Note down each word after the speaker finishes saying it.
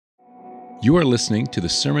You are listening to the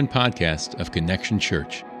Sermon Podcast of Connection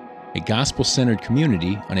Church, a gospel-centered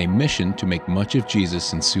community on a mission to make much of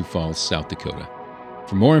Jesus in Sioux Falls, South Dakota.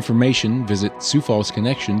 For more information, visit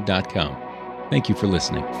SiouxFallsConnection.com. Thank you for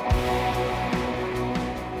listening.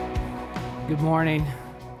 Good morning.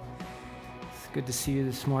 It's good to see you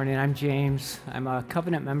this morning. I'm James. I'm a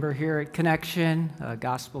covenant member here at Connection, a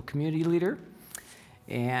gospel community leader.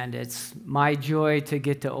 And it's my joy to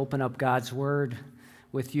get to open up God's Word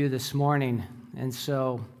with you this morning. And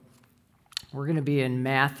so we're going to be in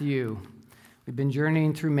Matthew. We've been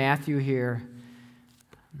journeying through Matthew here,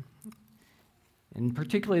 and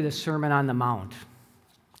particularly the Sermon on the Mount.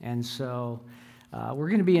 And so we're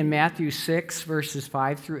going to be in Matthew 6, verses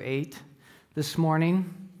 5 through 8 this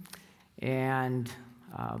morning. And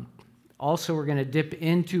also we're going to dip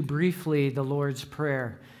into briefly the Lord's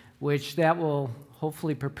Prayer, which that will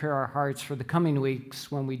hopefully prepare our hearts for the coming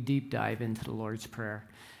weeks when we deep dive into the Lord's Prayer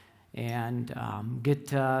and get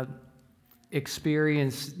to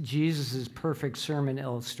experience Jesus' perfect sermon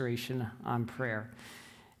illustration on prayer.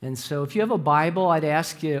 And so if you have a Bible, I'd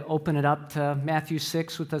ask you to open it up to Matthew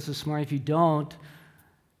 6 with us this morning. If you don't,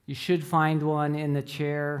 you should find one in the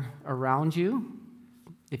chair around you.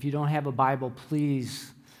 If you don't have a Bible,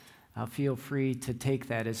 please feel free to take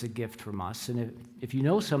that as a gift from us. And if you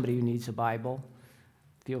know somebody who needs a Bible,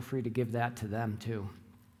 feel free to give that to them too.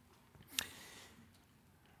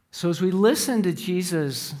 So as we listen to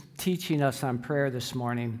Jesus teaching us on prayer this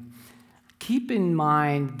morning, keep in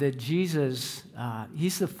mind that Jesus,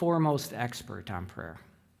 he's the foremost expert on prayer.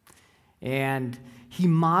 And he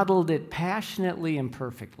modeled it passionately and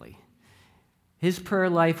perfectly. His prayer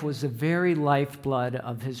life was the very lifeblood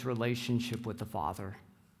of his relationship with the Father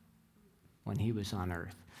when he was on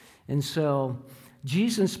earth. And so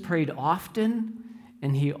Jesus prayed often,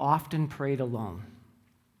 and he often prayed alone.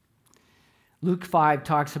 Luke 5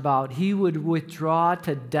 talks about he would withdraw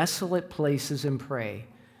to desolate places and pray.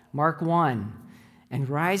 Mark 1, and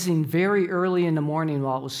rising very early in the morning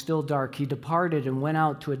while it was still dark, he departed and went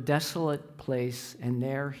out to a desolate place, and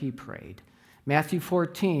there he prayed. Matthew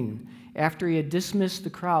 14, after he had dismissed the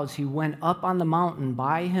crowds, he went up on the mountain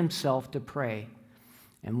by himself to pray.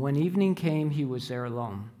 And when evening came, he was there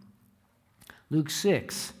alone. Luke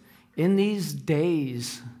 6, in these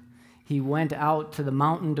days he went out to the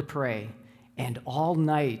mountain to pray, and all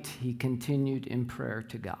night he continued in prayer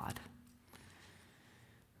to God.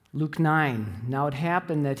 Luke 9, now it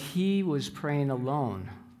happened that he was praying alone.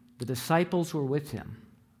 The disciples were with him.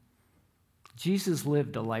 Jesus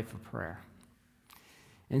lived a life of prayer.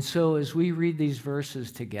 And so as we read these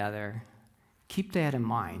verses together, keep that in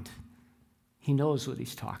mind. He knows what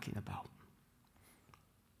he's talking about.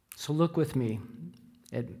 So look with me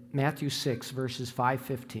at Matthew 6, verses 5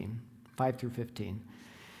 through 15.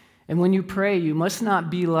 And when you pray, you must not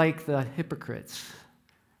be like the hypocrites,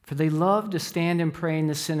 for they love to stand and pray in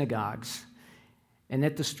the synagogues and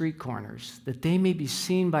at the street corners, that they may be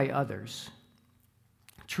seen by others.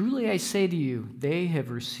 Truly I say to you, they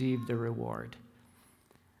have received their reward.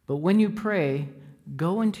 But when you pray,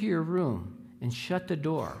 go into your room and shut the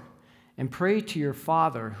door, and pray to your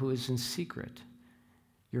Father who is in secret.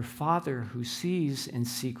 Your Father who sees in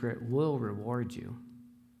secret will reward you.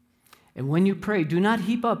 And when you pray, do not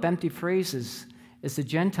heap up empty phrases as the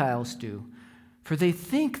Gentiles do, for they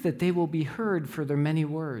think that they will be heard for their many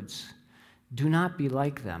words. Do not be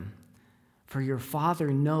like them, for your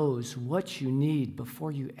Father knows what you need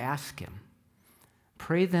before you ask him.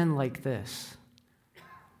 Pray then like this: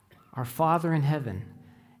 Our Father in heaven,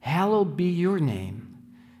 hallowed be your name.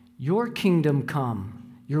 Your kingdom come.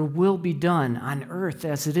 Your will be done on earth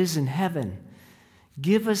as it is in heaven.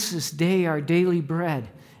 Give us this day our daily bread,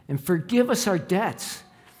 and forgive us our debts,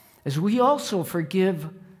 as we also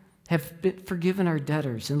have forgiven our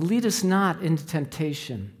debtors. And lead us not into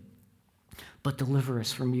temptation, but deliver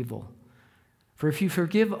us from evil. For if you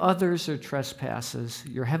forgive others their trespasses,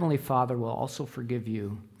 your heavenly Father will also forgive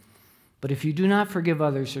you. But if you do not forgive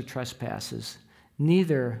others their trespasses,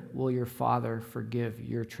 neither will your Father forgive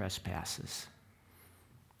your trespasses.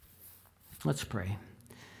 Let's pray.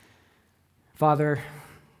 Father,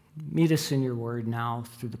 meet us in your word now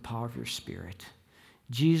through the power of your Spirit.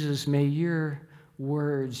 Jesus, may your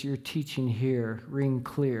words, your teaching here ring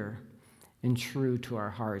clear and true to our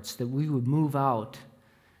hearts, that we would move out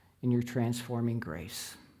in your transforming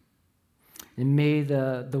grace. And may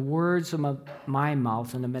the words of my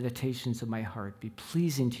mouth and the meditations of my heart be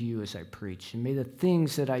pleasing to you as I preach. And may the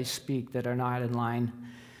things that I speak that are not in line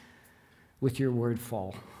with your word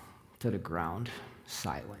fall to the ground,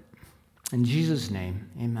 silent. In Jesus' name,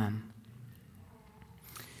 amen.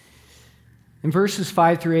 In verses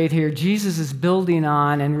 5 through 8 here, Jesus is building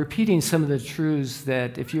on and repeating some of the truths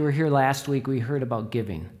that, if you were here last week, we heard about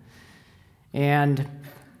giving. And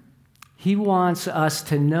he wants us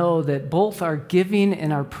to know that both our giving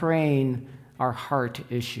and our praying are heart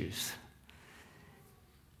issues.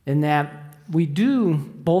 And that we do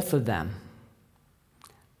both of them.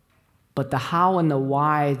 But the how and the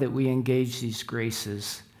why that we engage these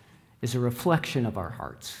graces is a reflection of our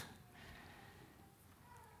hearts.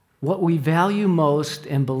 What we value most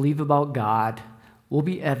and believe about God will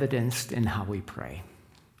be evidenced in how we pray.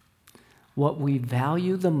 What we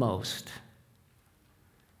value the most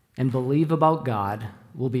and believe about God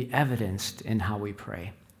will be evidenced in how we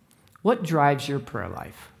pray. What drives your prayer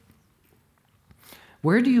life?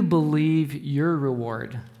 Where do you believe your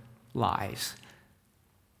reward lies?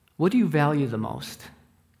 What do you value the most?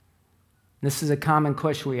 This is a common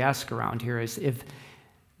question we ask around here is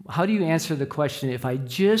how do you answer the question, if I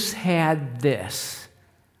just had this,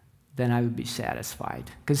 then I would be satisfied?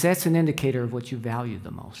 Because that's an indicator of what you value the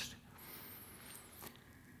most.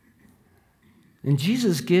 And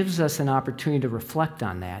Jesus gives us an opportunity to reflect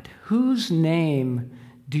on that. Whose name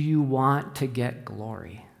do you want to get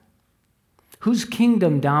glory? Whose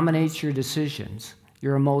kingdom dominates your decisions,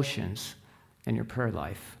 your emotions, and your prayer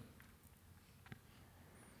life?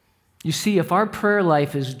 You see, if our prayer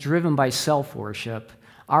life is driven by self-worship,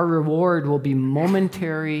 our reward will be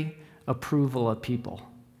momentary approval of people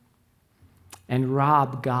and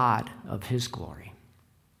rob God of his glory.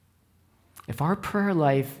 If our prayer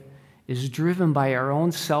life is driven by our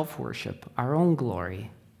own self-worship, our own glory,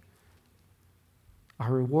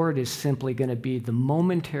 our reward is simply going to be the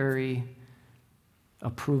momentary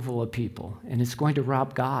approval of people, and it's going to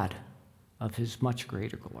rob God of his much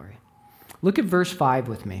greater glory. Look at verse 5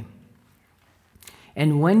 with me.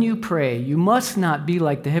 And when you pray, you must not be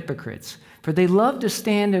like the hypocrites, for they love to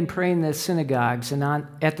stand and pray in the synagogues and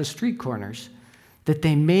at the street corners, that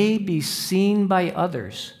they may be seen by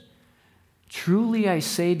others. Truly I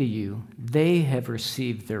say to you, they have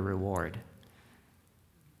received their reward.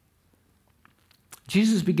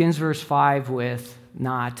 Jesus begins verse 5 with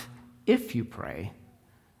not if you pray,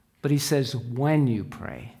 but he says when you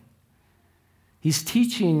pray. He's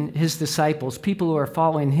teaching his disciples, people who are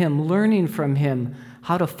following him, learning from him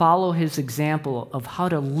how to follow his example of how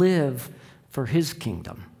to live for his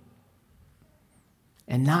kingdom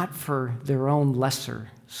and not for their own lesser,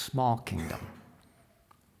 small kingdom.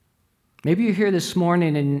 Maybe you're here this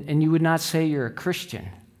morning and you would not say you're a Christian.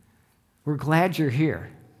 We're glad you're here.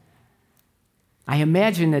 I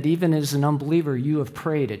imagine that even as an unbeliever, you have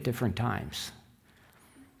prayed at different times.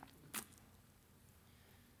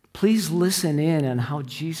 Please listen in on how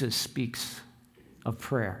Jesus speaks of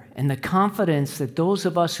prayer and the confidence that those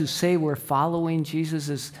of us who say we're following Jesus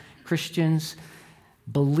as Christians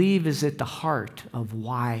believe is at the heart of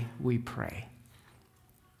why we pray.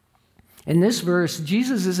 In this verse,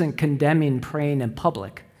 Jesus isn't condemning praying in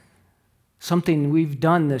public, something we've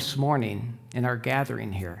done this morning in our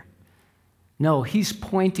gathering here. No, he's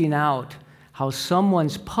pointing out how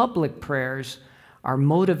someone's public prayers are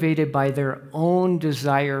motivated by their own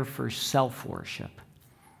desire for self-worship,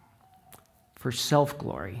 for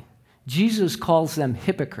self-glory. Jesus calls them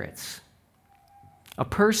hypocrites, a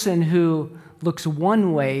person who looks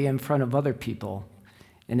one way in front of other people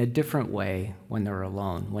in a different way when they're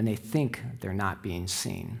alone, when they think they're not being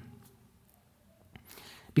seen.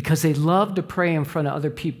 Because they love to pray in front of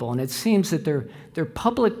other people, and it seems that their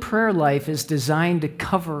public prayer life is designed to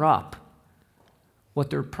cover up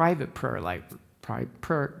what their private prayer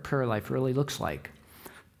life really looks like.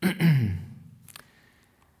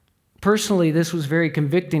 Personally, this was very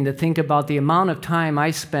convicting to think about the amount of time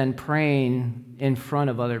I spend praying in front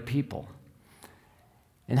of other people.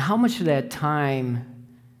 And how much of that time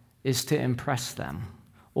is to impress them?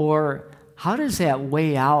 Or how does that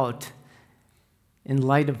weigh out in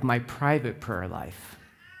light of my private prayer life?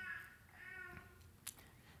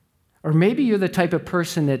 Or maybe you're the type of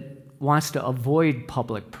person that wants to avoid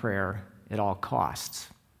public prayer at all costs.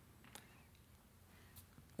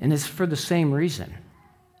 And it's for the same reason.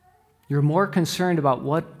 You're more concerned about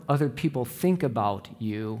what other people think about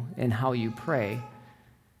you and how you pray.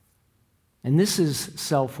 And this is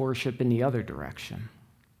self-worship in the other direction.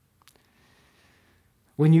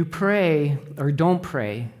 When you pray or don't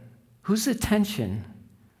pray, whose attention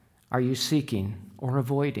are you seeking or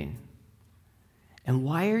avoiding? And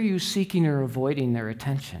why are you seeking or avoiding their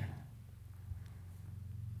attention?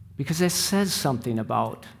 Because that says something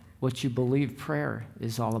about what you believe prayer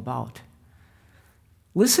is all about.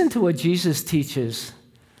 Listen to what Jesus teaches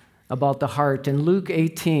about the heart in Luke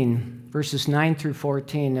 18, verses 9 through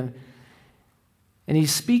 14. And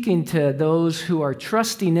he's speaking to those who are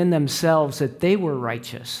trusting in themselves that they were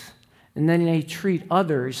righteous, and then they treat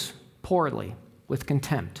others poorly, with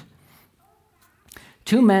contempt.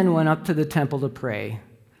 2 men went up to the temple to pray,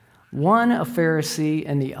 one a Pharisee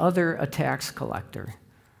and the other a tax collector.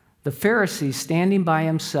 The Pharisee, standing by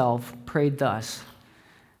himself, prayed thus: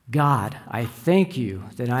 God, I thank you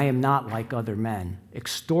that I am not like other men,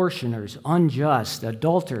 extortioners, unjust,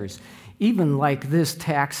 adulterers, even like this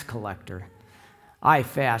tax collector. I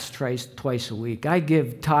fast twice a week. I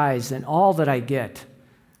give tithes and all that I get.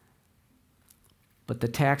 But the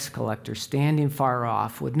tax collector, standing far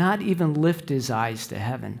off, would not even lift his eyes to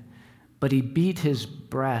heaven, but he beat his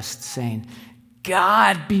breast, saying,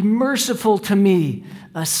 God, be merciful to me,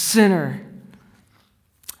 a sinner.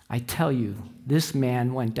 I tell you, this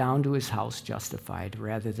man went down to his house justified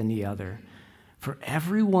rather than the other. For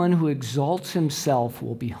everyone who exalts himself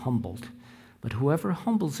will be humbled, but whoever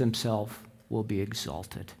humbles himself will be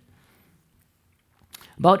exalted.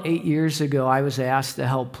 About 8 years ago, I was asked to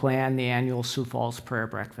help plan the annual Sioux Falls Prayer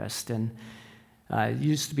Breakfast, and it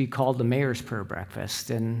used to be called the Mayor's Prayer Breakfast.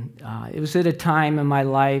 And it was at a time in my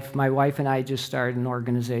life, my wife and I just started an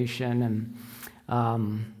organization,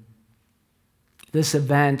 and this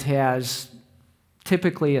event has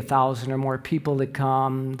typically 1,000 or more people that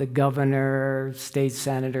come: the governor, state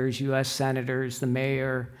senators, U.S. senators, the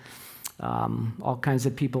mayor, all kinds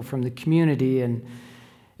of people from the community. And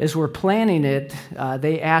as we're planning it,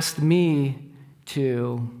 they asked me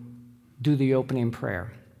to do the opening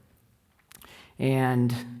prayer.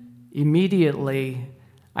 And immediately,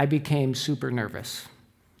 I became super nervous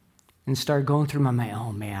and started going through my mind,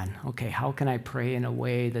 oh man, okay, how can I pray in a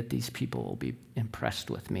way that these people will be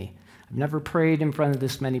impressed with me? I've never prayed in front of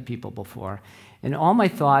this many people before. And all my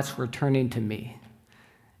thoughts were turning to me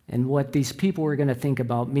and what these people were going to think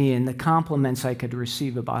about me and the compliments I could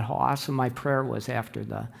receive about how awesome my prayer was after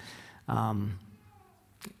the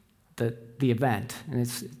event. And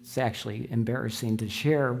it's actually embarrassing to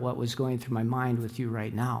share what was going through my mind with you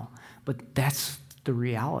right now. But that's the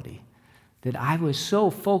reality, that I was so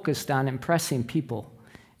focused on impressing people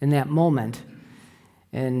in that moment.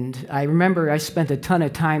 And I remember I spent a ton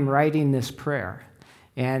of time writing this prayer.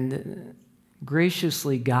 And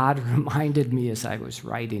graciously, God reminded me as I was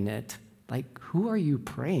writing it, like, who are you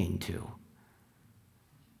praying to?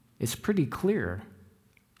 It's pretty clear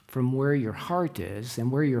from where your heart is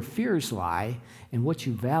and where your fears lie and what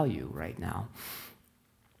you value right now.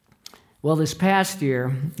 Well, this past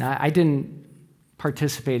year, I didn't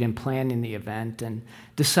participate in planning the event and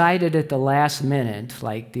decided at the last minute,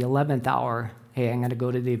 like the 11th hour, hey, I'm going to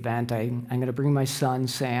go to the event. I'm going to bring my son,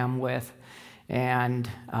 Sam, with. And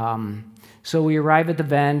so we arrive at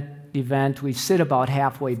the event. We sit about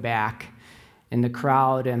halfway back in the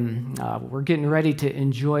crowd, and we're getting ready to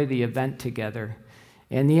enjoy the event together.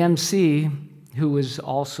 And the MC, who was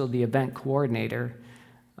also the event coordinator,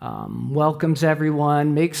 welcomes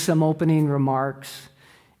everyone, makes some opening remarks,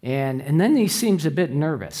 and then he seems a bit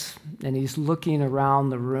nervous, and he's looking around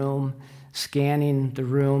the room, scanning the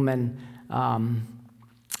room, and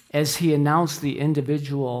as he announced the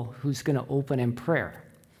individual who's going to open in prayer,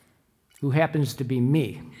 who happens to be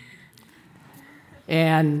me.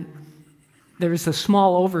 And there was a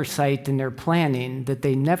small oversight in their planning that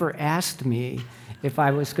they never asked me if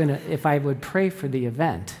I would pray for the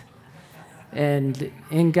event. And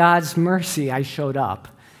in God's mercy, I showed up.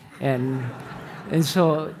 And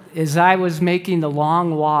so as I was making the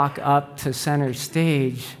long walk up to center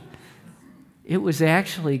stage, it was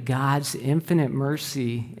actually God's infinite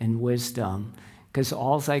mercy and wisdom, because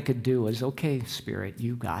all I could do was, okay, Spirit,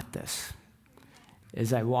 you got this.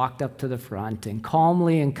 As I walked up to the front and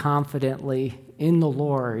calmly and confidently in the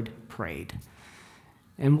Lord prayed.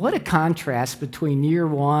 And what a contrast between year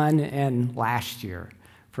one and last year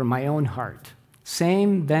from my own heart.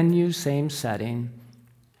 Same venue, same setting,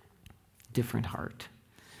 different heart.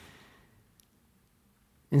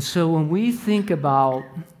 And so when we think about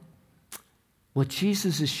what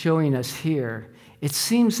Jesus is showing us here, it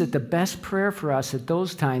seems that the best prayer for us at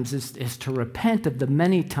those times is to repent of the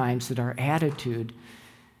many times that our attitude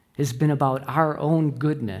has been about our own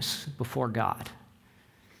goodness before God,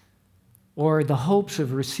 or the hopes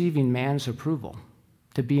of receiving man's approval,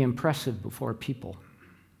 to be impressive before people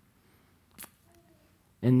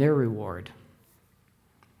and their reward.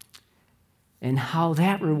 And how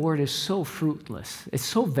that reward is so fruitless, it's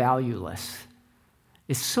so valueless,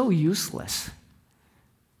 it's so useless.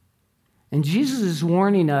 And Jesus is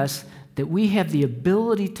warning us that we have the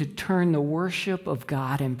ability to turn the worship of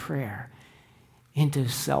God in prayer into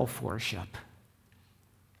self-worship.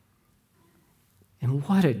 And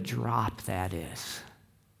what a drop that is.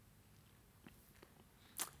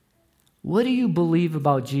 What do you believe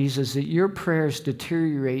about Jesus that your prayers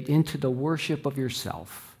deteriorate into the worship of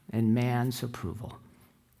yourself and man's approval?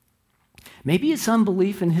 Maybe it's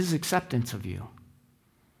unbelief in his acceptance of you.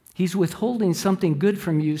 He's withholding something good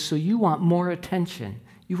from you, so you want more attention.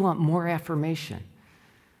 You want more affirmation.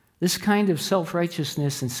 This kind of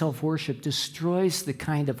self-righteousness and self-worship destroys the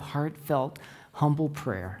kind of heartfelt, humble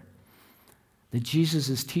prayer that Jesus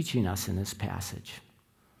is teaching us in this passage.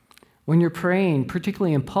 When you're praying,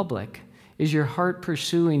 particularly in public, is your heart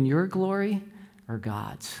pursuing your glory or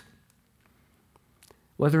God's?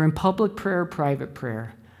 Whether in public prayer or private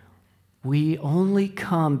prayer, we only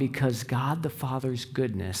come because God the Father's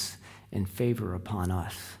goodness and favor upon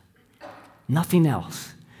us. Nothing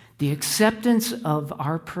else. The acceptance of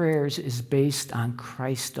our prayers is based on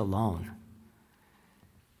Christ alone.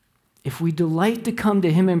 If we delight to come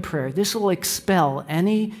to him in prayer, this will expel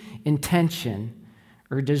any intention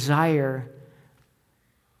or desire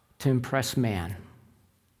to impress man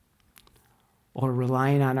or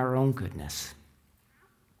relying on our own goodness.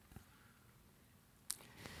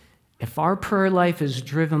 If our prayer life is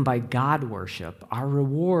driven by God worship, our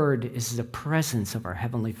reward is the presence of our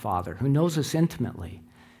Heavenly Father, who knows us intimately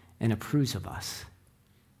and approves of us.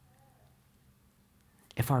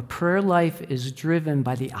 If our prayer life is driven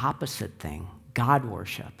by the opposite thing, God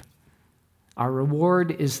worship, our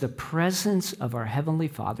reward is the presence of our Heavenly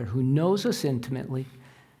Father, who knows us intimately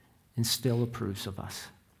and still approves of us.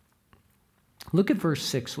 Look at verse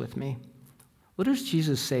 6 with me. What does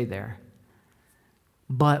Jesus say there?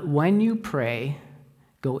 But when you pray,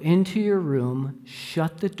 go into your room,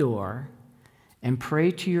 shut the door, and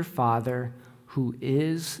pray to your Father who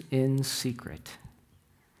is in secret.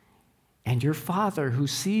 And your Father who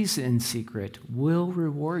sees in secret will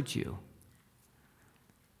reward you.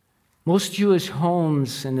 Most Jewish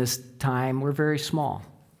homes in this time were very small.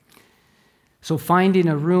 So finding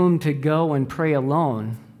a room to go and pray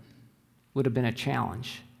alone would have been a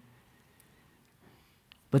challenge.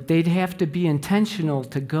 But they'd have to be intentional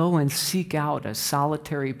to go and seek out a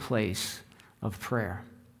solitary place of prayer,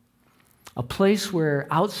 a place where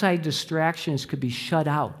outside distractions could be shut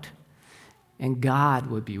out and God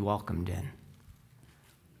would be welcomed in.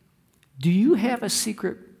 Do you have a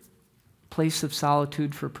secret place of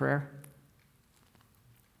solitude for prayer?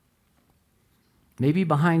 Maybe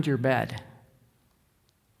behind your bed.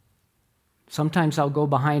 Sometimes I'll go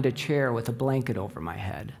behind a chair with a blanket over my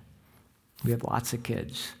head. We have lots of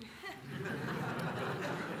kids.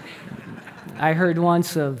 I heard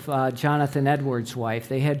once of Jonathan Edwards' wife.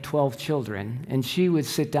 They had 12 children, and she would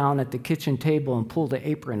sit down at the kitchen table and pull the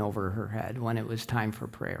apron over her head when it was time for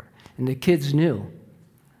prayer. And the kids knew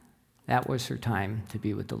that was her time to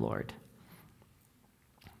be with the Lord.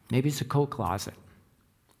 Maybe it's a coat closet.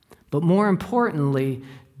 But more importantly,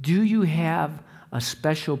 do you have a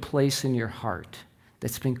special place in your heart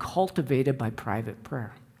that's been cultivated by private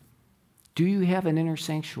prayer? Do you have an inner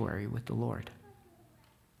sanctuary with the Lord?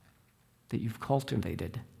 That you've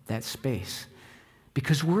cultivated that space?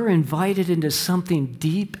 Because we're invited into something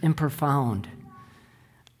deep and profound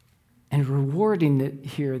and rewarding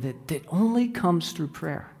here that only comes through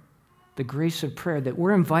prayer. The grace of prayer, that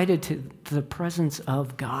we're invited to the presence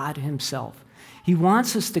of God himself. He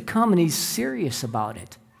wants us to come, and he's serious about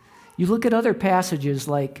it. You look at other passages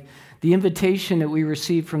like the invitation that we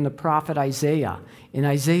received from the prophet Isaiah in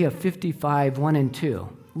Isaiah 55, 1 and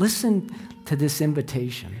 2. Listen to this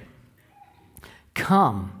invitation.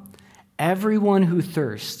 Come, everyone who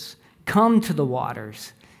thirsts, come to the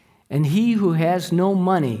waters, and he who has no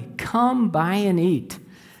money, come buy and eat.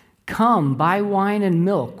 Come, buy wine and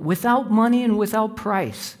milk, without money and without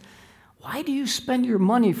price. Why do you spend your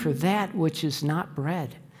money for that which is not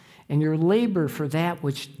bread, and your labor for that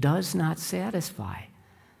which does not satisfy?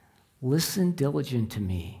 Listen diligent to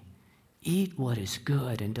me. Eat what is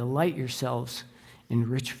good, and delight yourselves in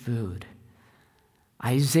rich food.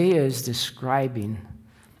 Isaiah is describing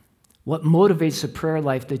what motivates the prayer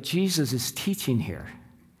life that Jesus is teaching here.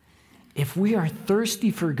 If we are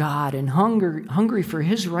thirsty for God and hungry for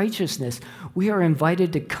his righteousness, we are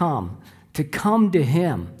invited to come to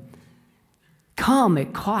him. Come,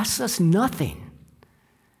 it costs us nothing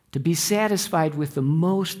to be satisfied with the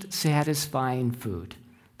most satisfying food,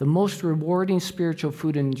 the most rewarding spiritual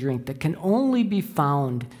food and drink that can only be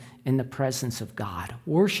found in the presence of God,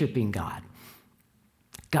 worshiping God.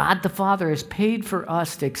 God the Father has paid for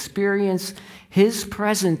us to experience his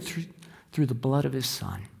presence through the blood of his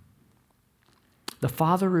Son. The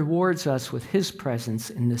Father rewards us with his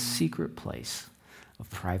presence in the secret place of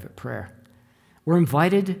private prayer. We're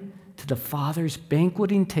invited to the Father's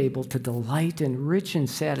banqueting table to delight in rich and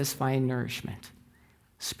satisfying nourishment,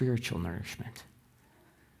 spiritual nourishment.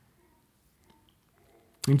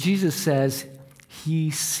 And Jesus says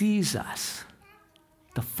he sees us.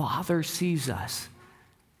 The Father sees us.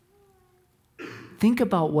 Think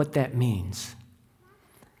about what that means.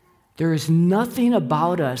 There is nothing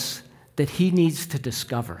about us that he needs to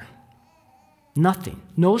discover. Nothing.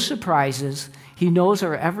 No surprises. He knows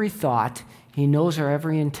our every thought. He knows our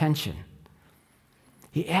every intention.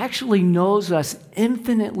 He actually knows us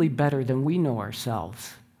infinitely better than we know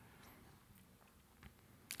ourselves.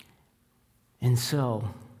 And so,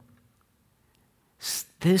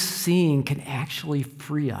 this seeing can actually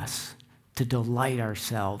free us to delight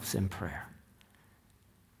ourselves in prayer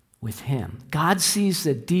with him. God sees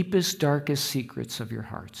the deepest, darkest secrets of your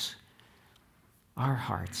hearts. Our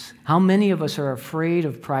hearts. How many of us are afraid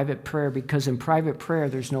of private prayer because in private prayer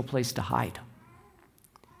there's no place to hide?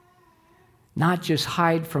 Not just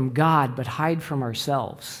hide from God, but hide from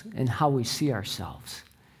ourselves and how we see ourselves.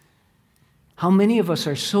 How many of us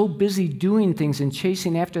are so busy doing things and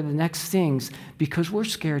chasing after the next things because we're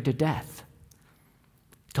scared to death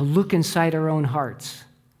to look inside our own hearts,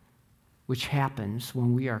 which happens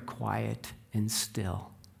when we are quiet and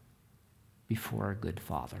still before our good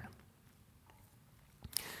Father.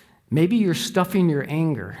 Maybe you're stuffing your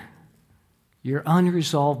anger, your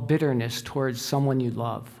unresolved bitterness towards someone you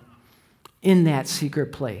love in that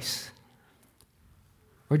secret place.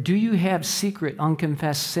 Or do you have secret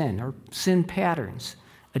unconfessed sin or sin patterns,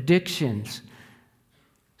 addictions,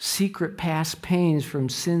 secret past pains from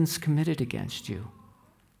sins committed against you?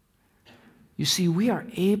 You see, we are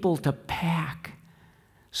able to pack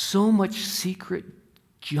so much secret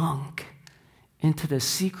junk into the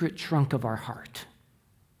secret trunk of our heart.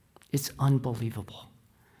 It's unbelievable.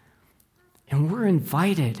 And we're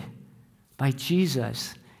invited by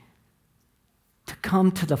Jesus to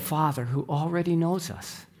come to the Father who already knows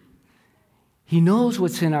us. He knows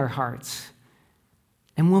what's in our hearts.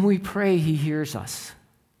 And when we pray, he hears us.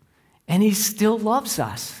 And he still loves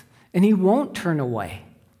us. And he won't turn away.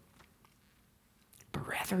 But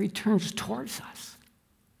rather, he turns towards us.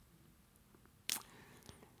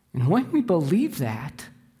 And when we believe that,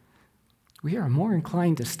 we are more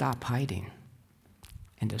inclined to stop hiding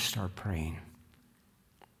and to start praying.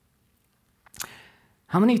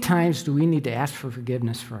 How many times do we need to ask for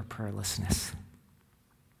forgiveness for our prayerlessness?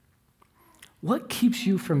 What keeps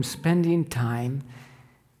you from spending time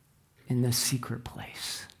in the secret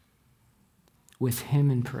place with him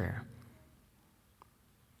in prayer?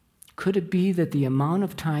 Could it be that the amount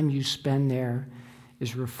of time you spend there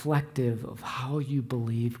is reflective of how you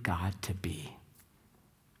believe God to be?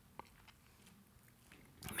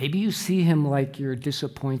 Maybe you see him like your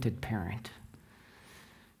disappointed parent,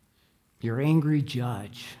 your angry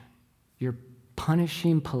judge, your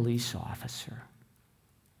punishing police officer.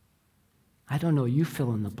 I don't know, you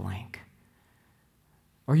fill in the blank.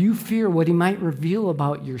 Or you fear what he might reveal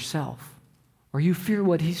about yourself, or you fear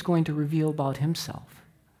what he's going to reveal about himself.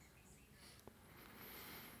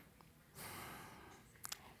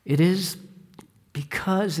 It is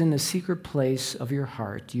because in the secret place of your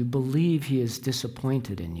heart, you believe he is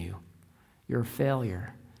disappointed in you. You're a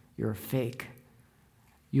failure. You're a fake.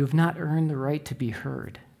 You have not earned the right to be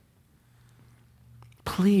heard.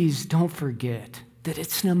 Please don't forget that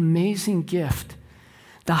it's an amazing gift,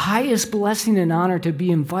 the highest blessing and honor to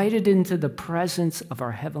be invited into the presence of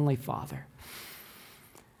our Heavenly Father,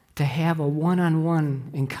 to have a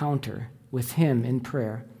one-on-one encounter with him in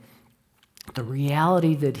prayer. The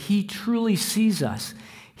reality that he truly sees us,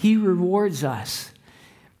 he rewards us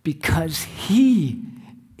because he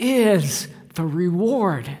is the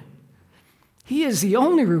reward. He is the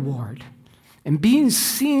only reward. And being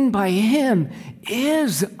seen by him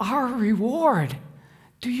is our reward.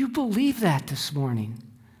 Do you believe that this morning?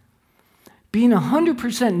 Being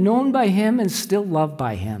 100% known by him and still loved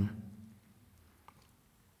by him.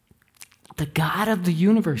 The God of the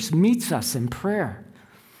universe meets us in prayer.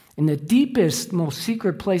 In the deepest, most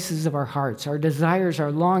secret places of our hearts, our desires,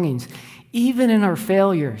 our longings, even in our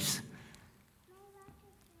failures.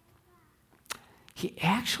 He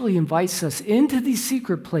actually invites us into these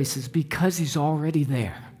secret places because he's already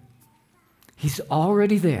there. He's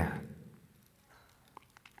already there.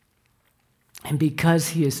 And because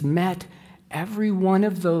he has met every one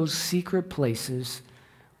of those secret places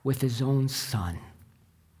with his own Son.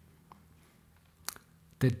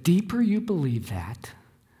 The deeper you believe that,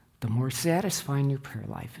 the more satisfying your prayer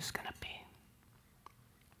life is going to be.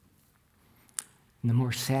 And the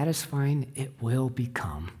more satisfying it will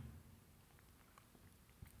become.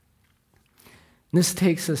 This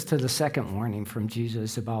takes us to the second warning from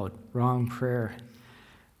Jesus about wrong prayer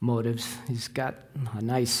motives. He's got a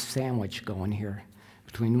nice sandwich going here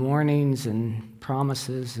between warnings and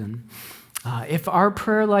promises. And If our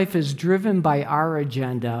prayer life is driven by our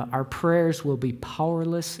agenda, our prayers will be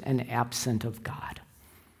powerless and absent of God.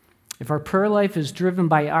 If our prayer life is driven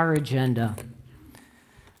by our agenda,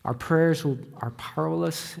 our prayers are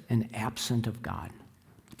powerless and absent of God.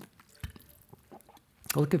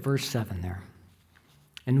 Look at verse 7 there.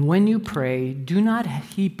 And when you pray, do not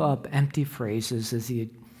heap up empty phrases as the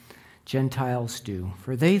Gentiles do,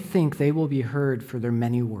 for they think they will be heard for their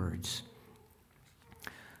many words.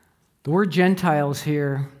 The word Gentiles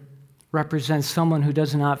here represents someone who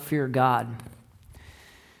does not fear God,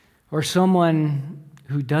 or someone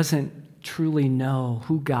who doesn't truly know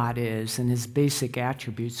who God is and his basic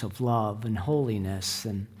attributes of love and holiness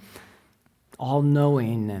and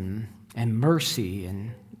all-knowing and mercy,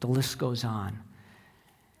 and the list goes on.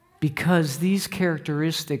 Because these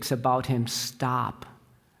characteristics about him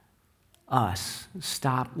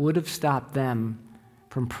would have stopped them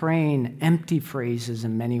from praying empty phrases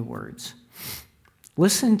and many words.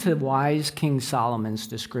 Listen to wise King Solomon's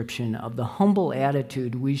description of the humble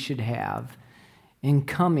attitude we should have in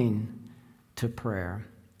coming to prayer.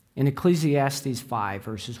 In Ecclesiastes 5,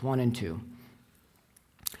 verses 1 and 2.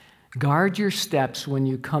 Guard your steps when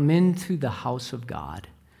you come into the house of God.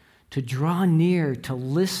 To draw near to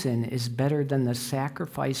listen is better than the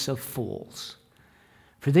sacrifice of fools,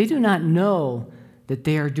 for they do not know that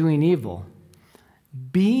they are doing evil.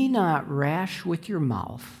 Be not rash with your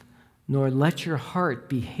mouth, nor let your heart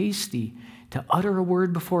be hasty to utter a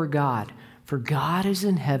word before God, for God is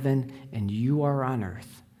in heaven and you are on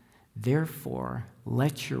earth. Therefore,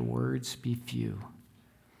 let your words be few.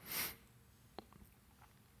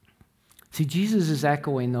 See, Jesus is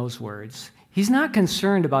echoing those words. He's not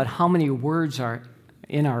concerned about how many words are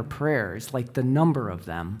in our prayers, like the number of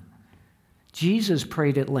them. Jesus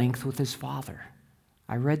prayed at length with his Father.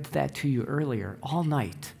 I read that to you earlier, all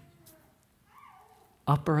night,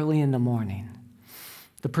 up early in the morning.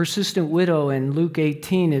 The persistent widow in Luke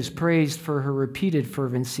 18 is praised for her repeated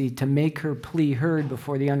fervency to make her plea heard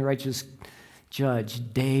before the unrighteous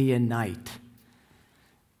judge day and night,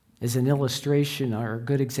 as an illustration or a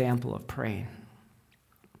good example of praying.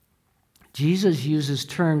 Jesus uses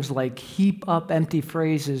terms like heap up empty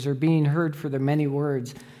phrases or being heard for their many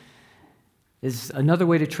words. Is another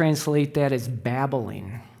way to translate that is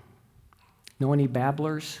babbling. Know any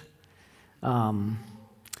babblers?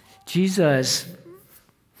 Jesus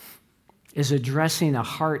is addressing a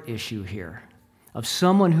heart issue here of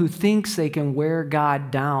someone who thinks they can wear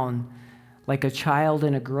God down like a child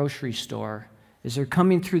in a grocery store as they're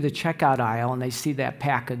coming through the checkout aisle and they see that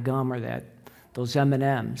pack of gum or those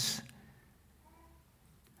M&Ms.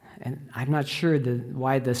 And I'm not sure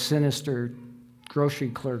why the sinister grocery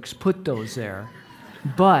clerks put those there.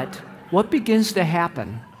 But what begins to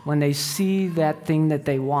happen when they see that thing that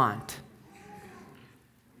they want?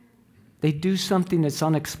 They do something that's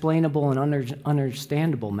unexplainable and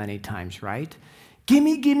understandable many times, right?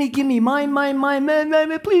 Gimme, gimme, gimme, mine,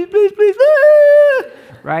 please, please, please. Ah!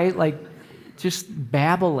 Right? Like just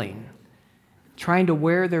babbling, trying to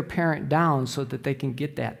wear their parent down so that they can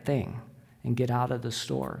get that thing and get out of the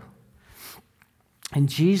store. And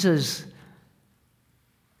Jesus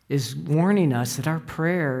is warning us that our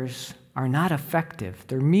prayers are not effective.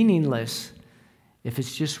 They're meaningless if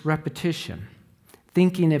it's just repetition,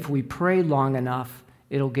 thinking if we pray long enough,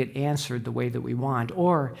 it'll get answered the way that we want.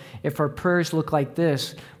 Or if our prayers look like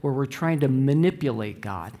this, where we're trying to manipulate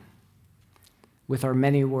God with our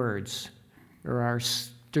many words or our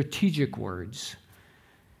strategic words,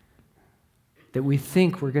 that we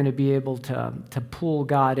think we're going to be able to pull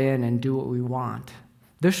God in and do what we want.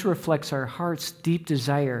 This reflects our heart's deep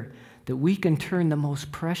desire that we can turn the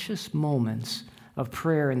most precious moments of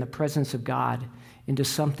prayer in the presence of God into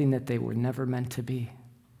something that they were never meant to be.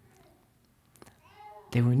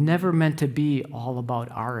 They were never meant to be all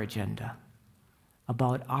about our agenda,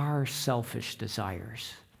 about our selfish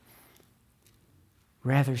desires.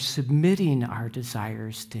 Rather, submitting our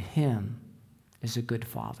desires to Him as a good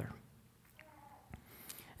Father.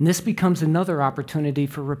 And this becomes another opportunity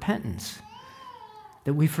for repentance.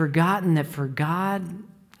 That we've forgotten that for God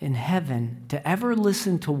in heaven to ever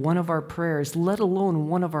listen to one of our prayers, let alone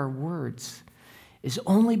one of our words, is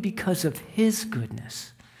only because of His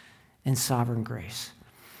goodness and sovereign grace.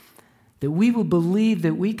 That we will believe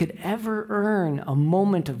that we could ever earn a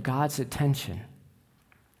moment of God's attention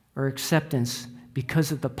or acceptance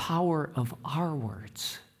because of the power of our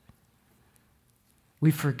words.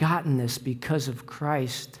 We've forgotten this because of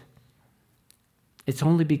Christ. It's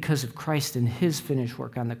only because of Christ and His finished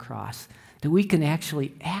work on the cross that we can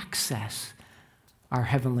actually access our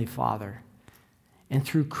Heavenly Father. And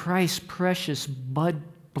through Christ's precious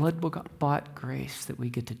blood-bought grace that we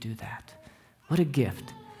get to do that. What a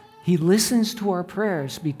gift. He listens to our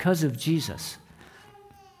prayers because of Jesus.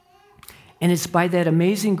 And it's by that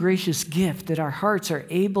amazing, gracious gift that our hearts are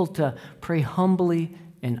able to pray humbly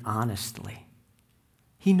and honestly.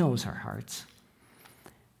 He knows our hearts.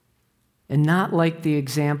 And not like the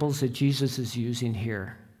examples that Jesus is using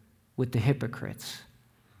here with the hypocrites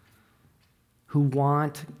who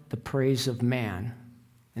want the praise of man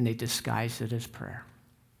and they disguise it as prayer.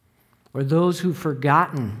 Or those who've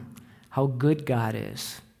forgotten how good God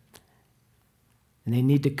is and they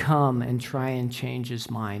need to come and try and change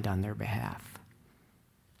his mind on their behalf.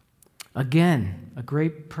 Again, a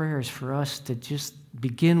great prayer is for us to just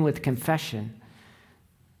begin with confession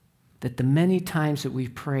that the many times that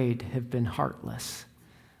we've prayed have been heartless,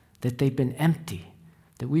 that they've been empty,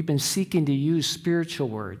 that we've been seeking to use spiritual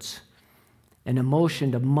words and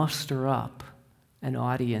emotion to muster up an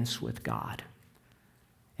audience with God,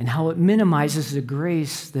 and how it minimizes the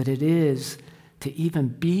grace that it is to even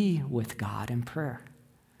be with God in prayer.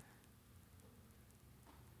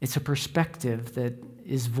 It's a perspective that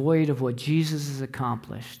is void of what Jesus has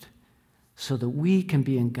accomplished so that we can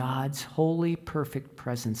be in God's holy, perfect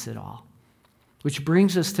presence at all. Which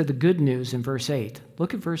brings us to the good news in verse 8.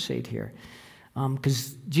 Look at verse 8 here.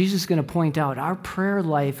 Because Jesus is going to point out our prayer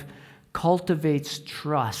life cultivates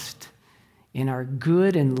trust in our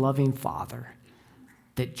good and loving Father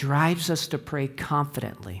that drives us to pray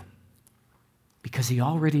confidently because he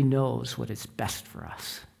already knows what is best for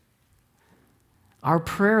us. Our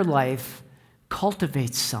prayer life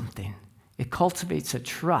cultivates something. It cultivates a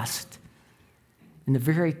trust in the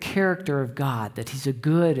very character of God, that he's a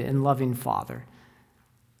good and loving Father.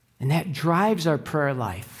 And that drives our prayer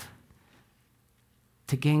life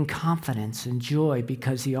to gain confidence and joy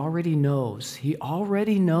because he already knows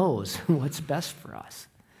what's best for us.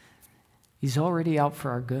 He's already out for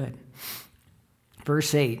our good.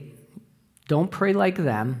 Verse 8, don't pray like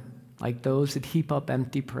them, like those that heap up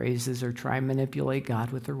empty praises or try and manipulate God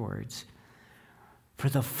with their words. For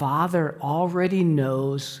the Father already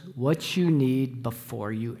knows what you need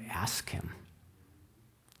before you ask him.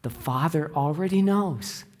 The Father already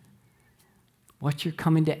knows what you're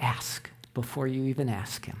coming to ask before you even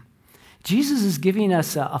ask him. Jesus is giving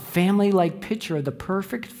us a family-like picture of the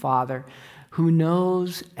perfect Father who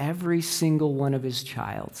knows every single one of his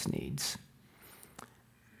child's needs.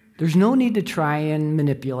 There's no need to try and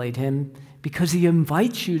manipulate him because he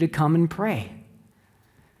invites you to come and pray,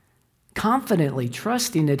 confidently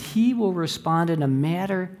trusting that he will respond in a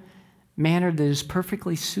manner that is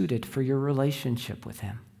perfectly suited for your relationship with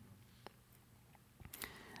him.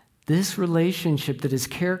 This relationship that is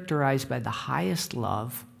characterized by the highest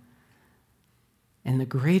love and the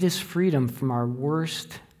greatest freedom from our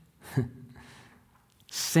worst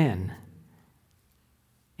sin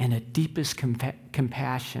and a deepest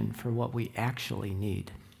compassion for what we actually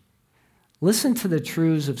need. Listen to the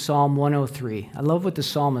truths of Psalm 103. I love what the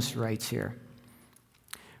psalmist writes here.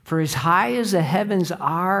 For as high as the heavens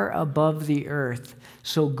are above the earth,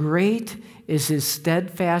 so great is his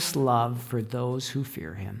steadfast love for those who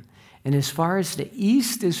fear him. And as far as the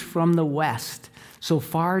east is from the west, so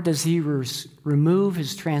far does he remove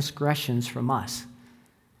his transgressions from us.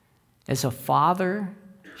 As a father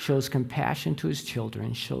shows compassion to his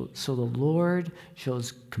children, so the Lord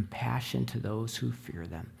shows compassion to those who fear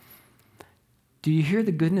them. Do you hear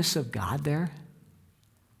the goodness of God there?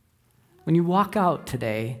 When you walk out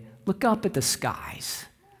today, look up at the skies.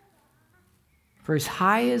 For as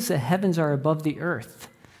high as the heavens are above the earth,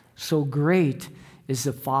 so great is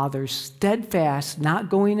the Father's steadfast, not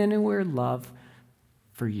going anywhere love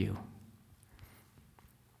for you.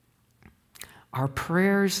 Our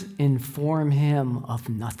prayers inform him of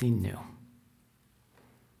nothing new,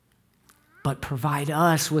 but provide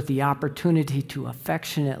us with the opportunity to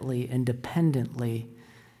affectionately and dependently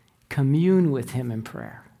commune with him in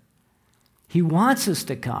prayer. He wants us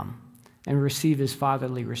to come and receive his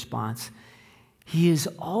fatherly response. He is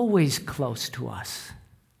always close to us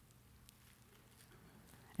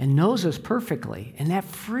and knows us perfectly, and that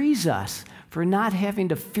frees us for not having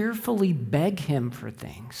to fearfully beg him for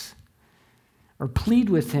things or plead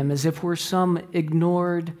with him as if we're some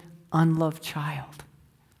ignored, unloved child.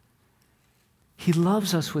 He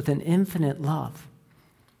loves us with an infinite love,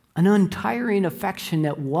 an untiring affection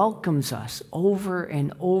that welcomes us over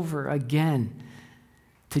and over again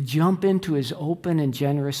to jump into his open and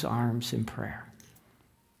generous arms in prayer.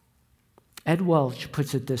 Ed Welch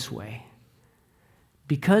puts it this way: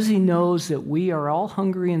 because he knows that we are all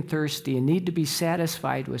hungry and thirsty and need to be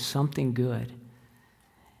satisfied with something good,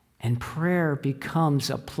 and prayer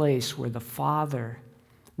becomes a place where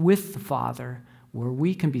with the Father, where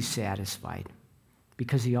we can be satisfied,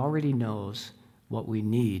 because he already knows what we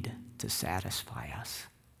need to satisfy us.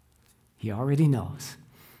 He already knows.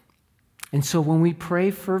 And so when we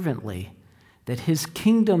pray fervently that his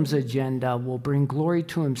kingdom's agenda will bring glory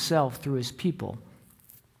to himself through his people,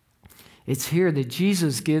 it's here that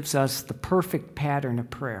Jesus gives us the perfect pattern of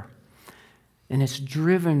prayer. And it's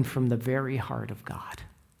driven from the very heart of God.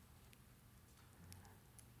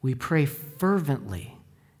 We pray fervently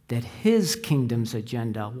that his kingdom's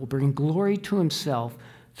agenda will bring glory to himself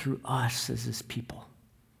through us as his people.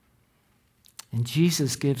 And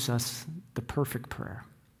Jesus gives us the perfect prayer,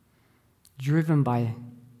 driven by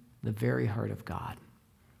the very heart of God.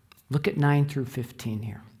 Look at 9 through 15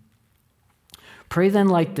 here. Pray then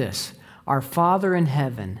like this: Our Father in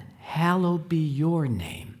heaven, hallowed be your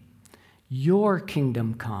name. Your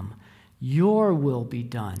kingdom come. Your will be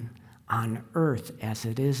done on earth as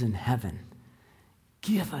it is in heaven.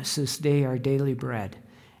 Give us this day our daily bread,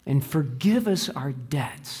 and forgive us our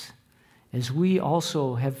debts, as we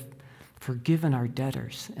also have forgiven our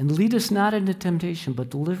debtors. And lead us not into temptation, but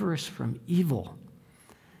deliver us from evil.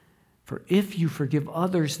 For if you forgive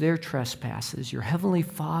others their trespasses, your heavenly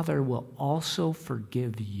Father will also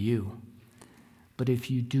forgive you. But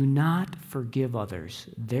if you do not forgive others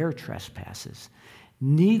their trespasses,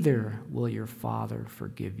 neither will your Father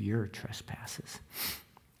forgive your trespasses.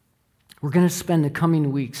 We're going to spend the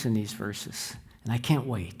coming weeks in these verses, and I can't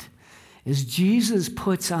wait, as Jesus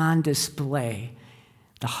puts on display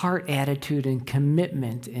the heart attitude and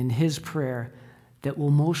commitment in his prayer that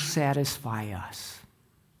will most satisfy us.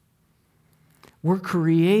 We're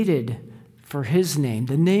created for his name,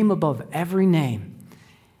 the name above every name,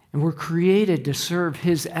 and we're created to serve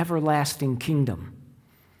his everlasting kingdom.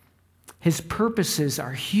 His purposes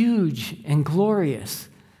are huge and glorious.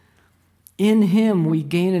 In him, we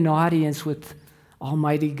gain an audience with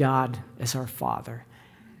Almighty God as our Father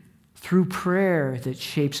through prayer that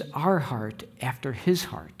shapes our heart after his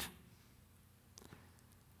heart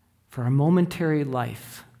for a momentary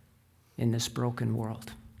life in this broken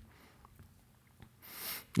world.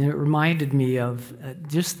 And it reminded me of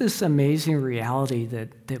just this amazing reality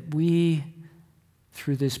that we,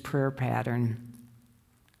 through this prayer pattern,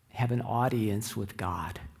 have an audience with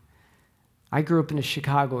God. I grew up in the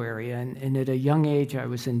Chicago area, and at a young age, I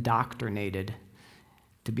was indoctrinated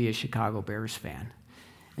to be a Chicago Bears fan.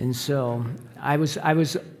 And so I was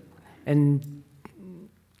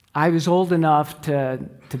old enough to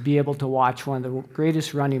be able to watch one of the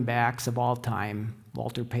greatest running backs of all time,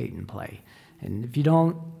 Walter Payton, play. And if you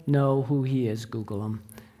don't know who he is, Google him.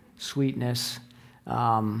 Sweetness.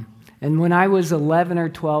 And when I was 11 or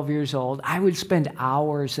 12 years old, I would spend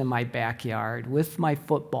hours in my backyard with my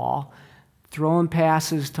football, throwing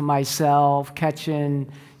passes to myself,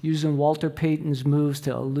 using Walter Payton's moves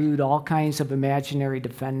to elude all kinds of imaginary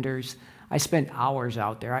defenders. I spent hours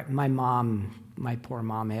out there. My poor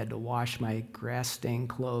mom had to wash my grass-stained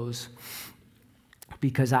clothes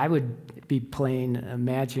because I would be playing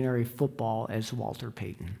imaginary football as Walter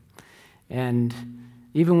Payton. And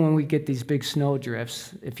even when we get these big snow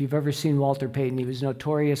drifts, if you've ever seen Walter Payton, he was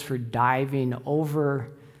notorious for diving over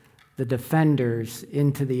the defenders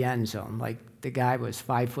into the end zone. Like, the guy was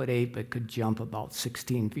 5'8", but could jump about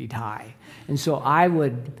 16 feet high. And so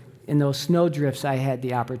in those snow drifts, I had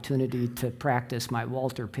the opportunity to practice my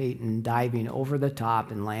Walter Payton diving over the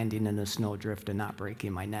top and landing in a snow drift and not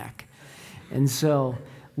breaking my neck. And so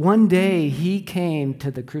one day he came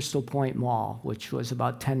to the Crystal Point Mall, which was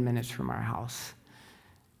about 10 minutes from our house.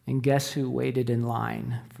 And guess who waited in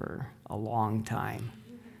line for a long time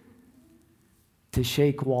to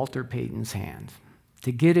shake Walter Payton's hand,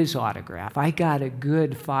 to get his autograph? I got a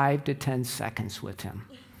good 5 to 10 seconds with him.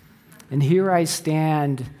 And here I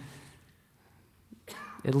stand,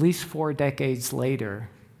 at least 4 decades later,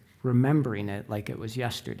 remembering it like it was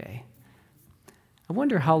yesterday. I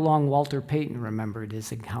wonder how long Walter Payton remembered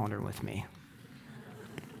his encounter with me.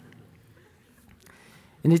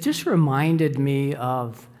 And it just reminded me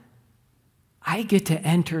of, I get to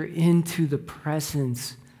enter into the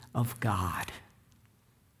presence of God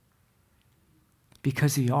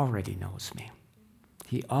because he already knows me.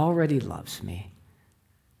 He already loves me.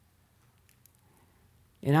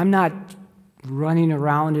 And I'm not running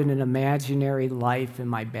around in an imaginary life in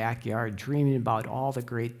my backyard dreaming about all the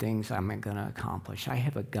great things I'm going to accomplish. I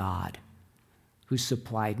have a God who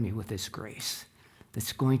supplied me with his grace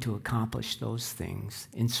that's going to accomplish those things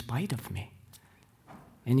in spite of me.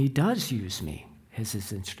 And he does use me as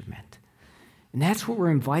his instrument. And that's what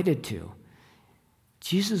we're invited to.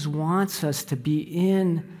 Jesus wants us to be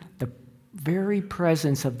in the very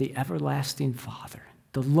presence of the everlasting Father,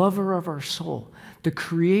 the lover of our soul, the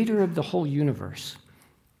creator of the whole universe.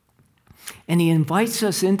 And he invites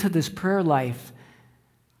us into this prayer life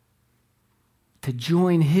to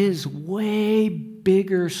join his way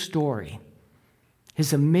bigger story,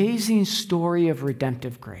 his amazing story of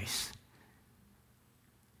redemptive grace.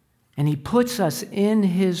 And he puts us in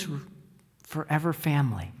his forever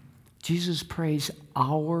family. Jesus prays,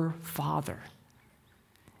 "Our Father."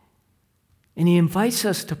 And he invites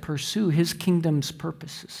us to pursue his kingdom's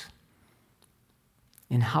purposes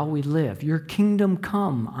in how we live. Your kingdom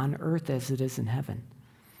come on earth as it is in heaven.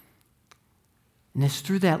 And it's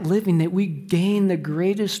through that living that we gain the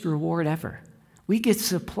greatest reward ever. We get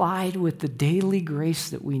supplied with the daily grace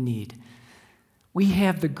that we need. We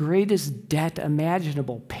have the greatest debt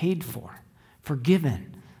imaginable paid for,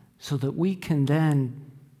 forgiven, so that we can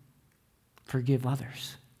then forgive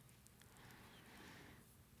others.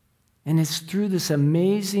 And it's through this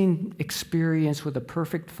amazing experience with a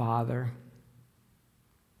perfect Father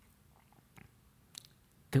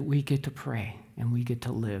that we get to pray and we get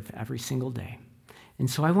to live every single day. And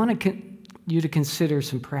so I want you to consider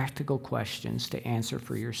some practical questions to answer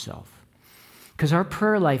for yourself. Because our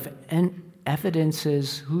prayer life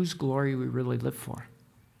evidences whose glory we really live for.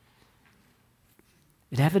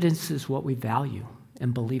 It evidences what we value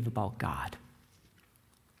and believe about God.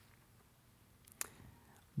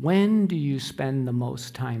 When do you spend the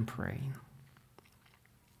most time praying?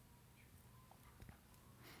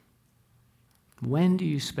 When do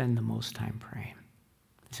you spend the most time praying?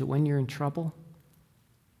 Is it when you're in trouble?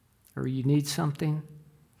 Or you need something?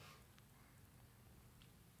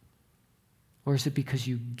 Or is it because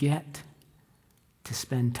you get to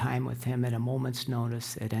spend time with him at a moment's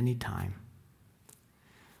notice at any time?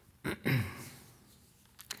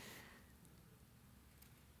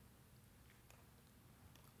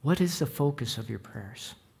 What is the focus of your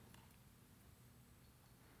prayers?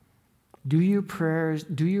 Do your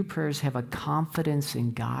prayers have a confidence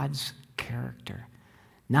in God's character,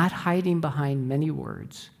 not hiding behind many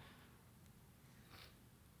words,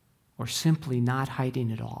 or simply not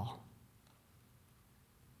hiding at all,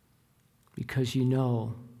 because you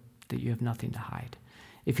know that you have nothing to hide?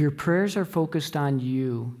 If your prayers are focused on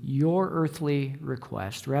you, your earthly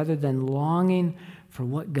request, rather than longing for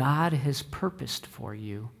what God has purposed for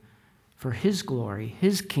you, for his glory,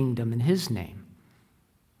 his kingdom, and his name,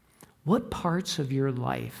 what parts of your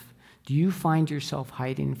life do you find yourself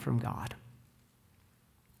hiding from God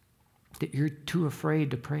that you're too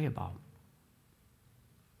afraid to pray about?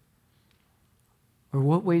 Or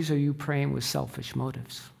what ways are you praying with selfish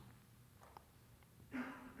motives?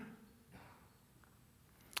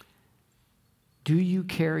 Do you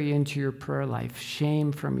carry into your prayer life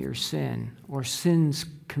shame from your sin or sins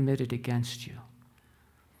committed against you?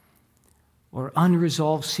 Or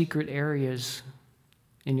unresolved secret areas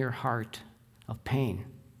in your heart of pain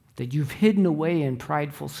that you've hidden away in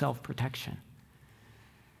prideful self-protection?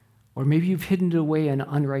 Or maybe you've hidden it away in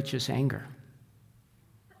unrighteous anger.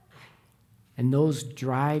 And those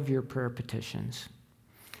drive your prayer petitions.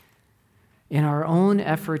 In our own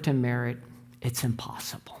effort and merit, it's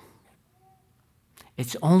impossible.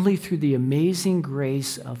 It's only through the amazing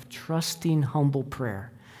grace of trusting, humble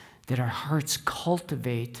prayer that our hearts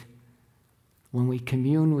cultivate when we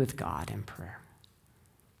commune with God in prayer.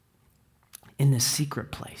 In the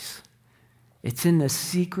secret place. It's in the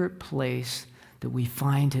secret place that we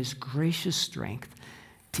find his gracious strength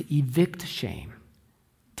to evict shame,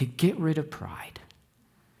 to get rid of pride,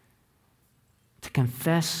 to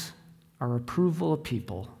confess our approval of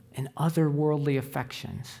people and other worldly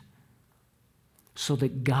affections, so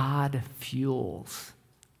that God fuels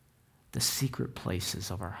the secret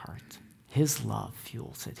places of our heart. His love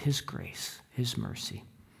fuels it, his grace, his mercy.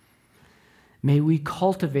 May we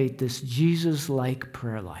cultivate this Jesus-like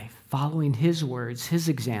prayer life, following his words, his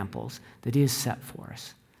examples that he has set for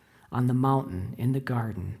us on the mountain, in the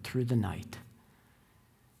garden, through the night,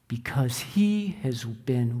 because he has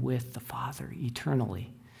been with the Father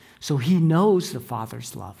eternally. So he knows the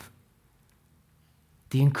Father's love,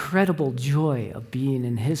 the incredible joy of being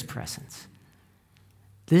in his presence.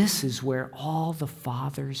 This is where all the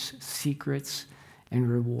Father's secrets and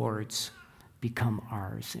rewards become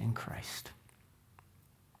ours in Christ.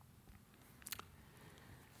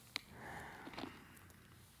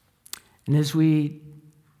 And as we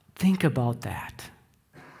think about that,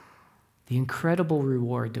 the incredible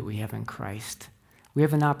reward that we have in Christ, we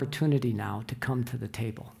have an opportunity now to come to the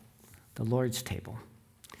table, the Lord's table.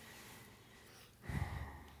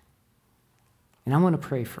 And I want to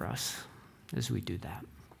pray for us as we do that.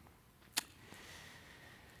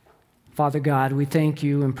 Father God, we thank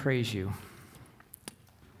you and praise you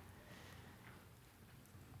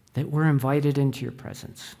that we're invited into your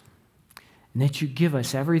presence and that you give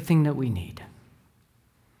us everything that we need.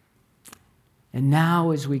 And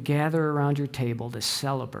now, as we gather around your table to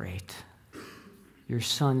celebrate your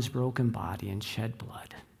Son's broken body and shed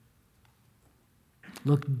blood,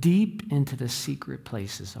 look deep into the secret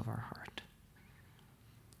places of our heart.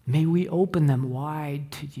 May we open them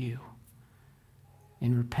wide to you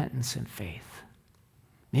in repentance and faith,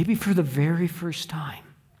 maybe for the very first time,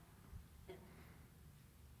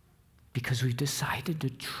 because we've decided to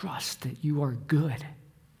trust that you are good,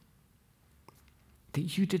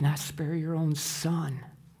 that you did not spare your own Son,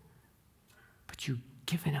 but you've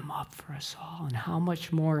given him up for us all. And how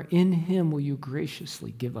much more in him will you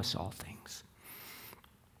graciously give us all things?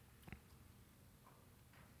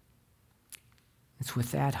 It's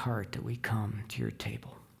with that heart that we come to your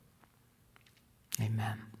table.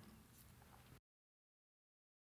 Amen.